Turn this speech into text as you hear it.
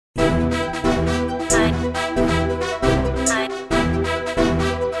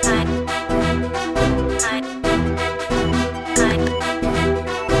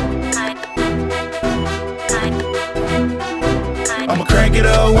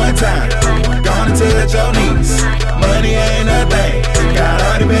one time. Gonna touch your knees. Money ain't a thing. Got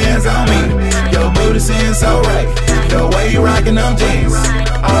all the bands on me. Your booty seems so right. The way you rockin' them jeans.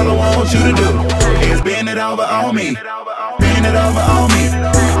 All I want you to do is bend it over on me. Bend it over on me.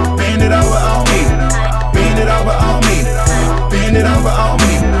 Bend it over on me. Bend it over on me. Bend it over on me.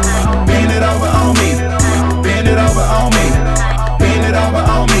 Bend it over on me. Bend it over on me. Bend it over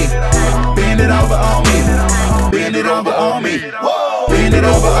on me. Bend it over on me. Bend it over on me. Bend it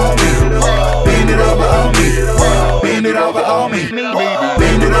over on me. Bend it over on me. Bend it over on me.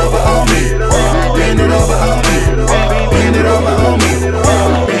 Bend it over on me. Bend it over on me. Bend it over on me.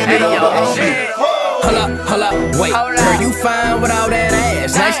 Bend it over on me. Hold up, wait. Girl, you fine without that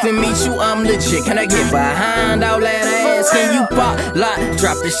ass. Nice to meet you, I'm legit. Can I get behind all that ass? Can you pop, lock,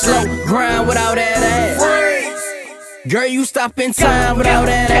 drop it slow, grind without that ass? Girl, you stop in time without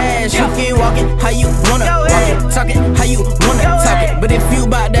that ass. You can walk it how you wanna walk it, talk it how you wanna talk it. But if you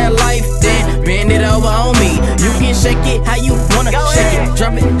bout that life, then bend it over on me. You can shake it how you wanna shake it,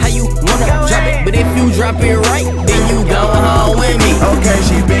 drop it how you wanna drop it. But if you drop it right, then you going home with me. Okay,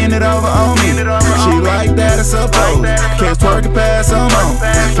 she bend it over on me. She like that, I suppose. Can't twerk and pass some on.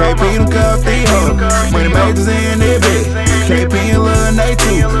 KP them cuff the hoe. When the Majorz in there, bitch. KP and LaNate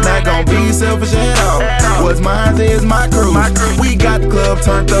too. Not gon' be selfish at all. What's mine is my crew. We got the club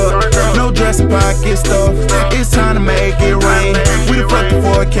turned up. No dressing pocket stuff. It's time to make it rain. We the fucking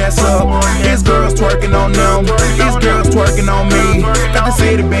forecast up. It's girls twerking on them. It's girls twerking on me. Got the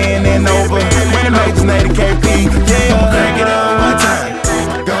city bending over. When the Majorz made the KP. Yeah, I'ma crank it up one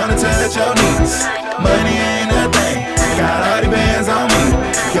time. Gonna touch your knees. Money ain't a thing. Got all the bands on me.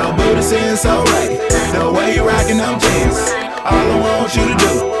 Your booty seems so right. The way you rockin' them jeans. All I want you to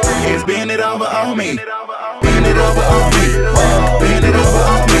do is bend it over on me. Bend it over on me. Bend it over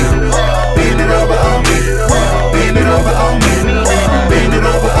on me. Bend it over on me. Bend it over on me. Bend it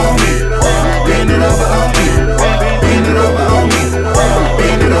over on me. Bend it over on me. Bend it over on me.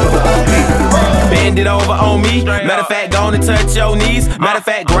 Bend it over on me. Bend it over on me. Matter of fact, gonna touch your knees. Matter of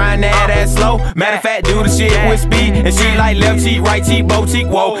fact, grind that ass slow. Matter of fact, do the shit with speed. And she like left cheek, right cheek, both cheek,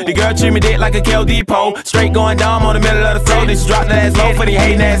 whoa. The girl treat me dick like a K.D pole. Straight going down on the middle of the floor. Then she drop that ass low for the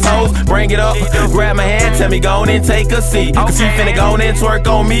hating assholes. Bring it up, grab my hand, tell me go on and take a seat. Cause she finna go on and twerk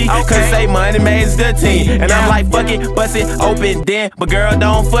on me. Cause say money makes the team. And I'm like, fuck it, bust it open then. But girl,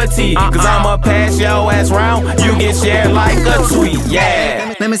 don't fatigue. Cause I'ma pass your ass round. You get shared like a tweet,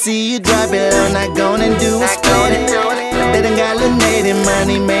 yeah. Let me see you drop it, I'm not gonna do a split it. They done got LaNate and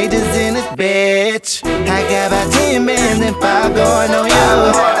money Majorz in this bitch. I got about 10 bands and 5 going on you.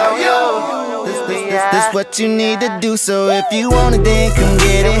 This what you need to do, so if you want it, then come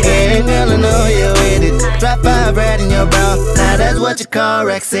get it. Hey, girl, I know you're with it. Drop 5 right in your bra, now that's what you call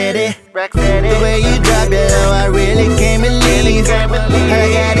Rack City. The way you drop it low, I really can't believe. I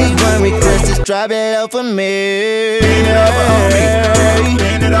got this one request, just drop it low for me. Bend it over on me.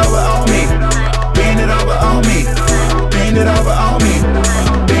 Bend it over on me. Bend it over on me. Bend it over on me.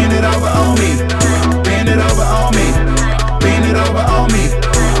 Bend it over on me.